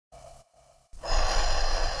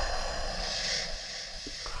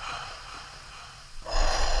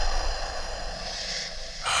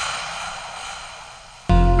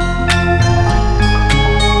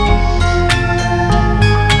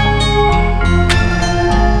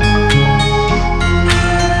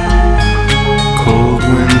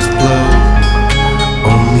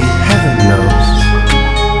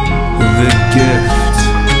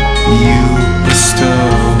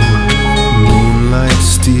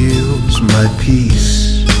steals my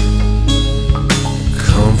peace,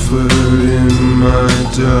 comfort in my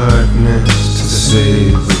darkness, to say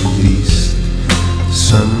the least.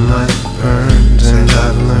 Sunlight burns and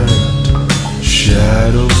I've learned,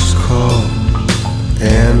 shadows call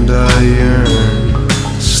and I yearn.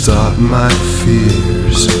 Stop my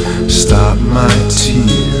fears, stop my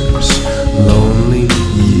tears, lonely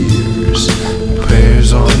years,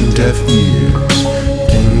 prayers on deaf ears.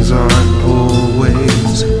 Things aren't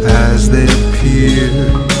always as they appear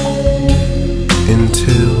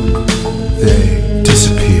until they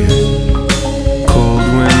disappear. Cold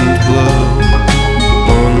wind blow,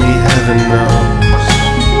 only heaven knows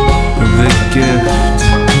the gift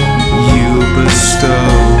you bestow.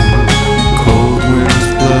 Cold winds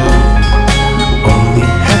blow, only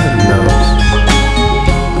heaven knows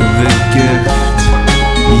the gift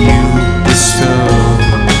you bestow.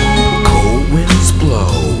 Cold winds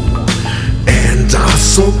blow, and I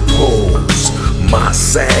suppose my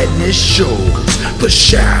sadness shows. The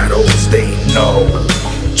shadows they know,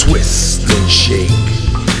 twist and shake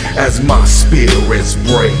as my spirits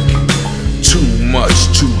break. Too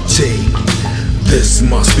much to take, this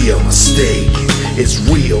must be a mistake. It's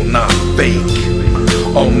real, not fake.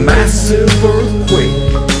 A massive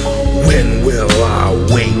earthquake. When will I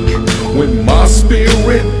wake? When my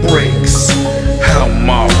spirit breaks, how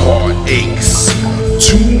my heart aches.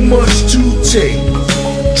 Too much to take,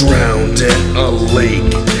 drowned in a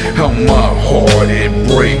lake. How my heart it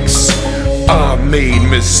breaks. I made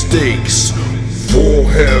mistakes, for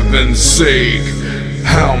heaven's sake.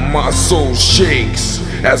 How my soul shakes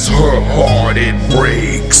as her heart it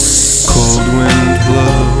breaks. Cold wind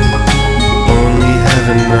blow, only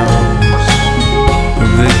heaven knows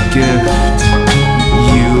the gift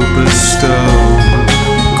you bestow.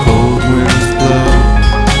 Cold winds blow,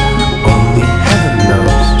 only heaven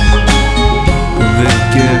knows the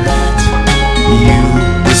gift you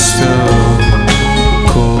bestow.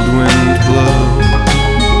 Cold wind blow,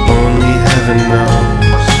 only heaven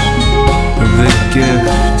knows the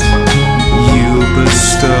gift you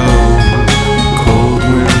bestow. Cold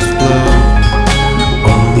winds blow,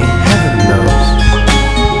 only heaven knows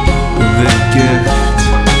the gift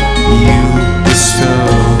you bestow.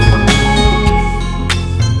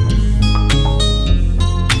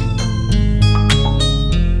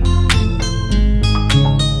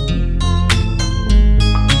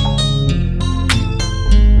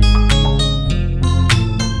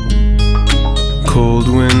 Cold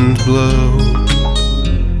wind blow,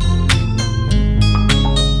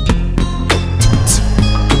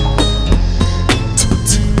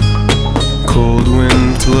 cold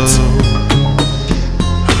wind blow,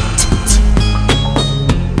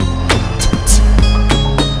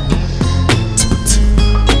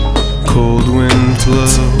 cold wind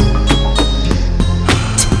blow.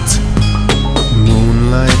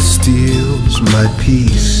 Moonlight steals my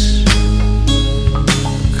peace,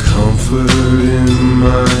 comfort in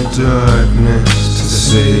my darkness, to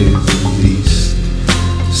say the least.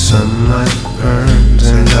 Sunlight burns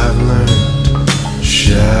and I've learned,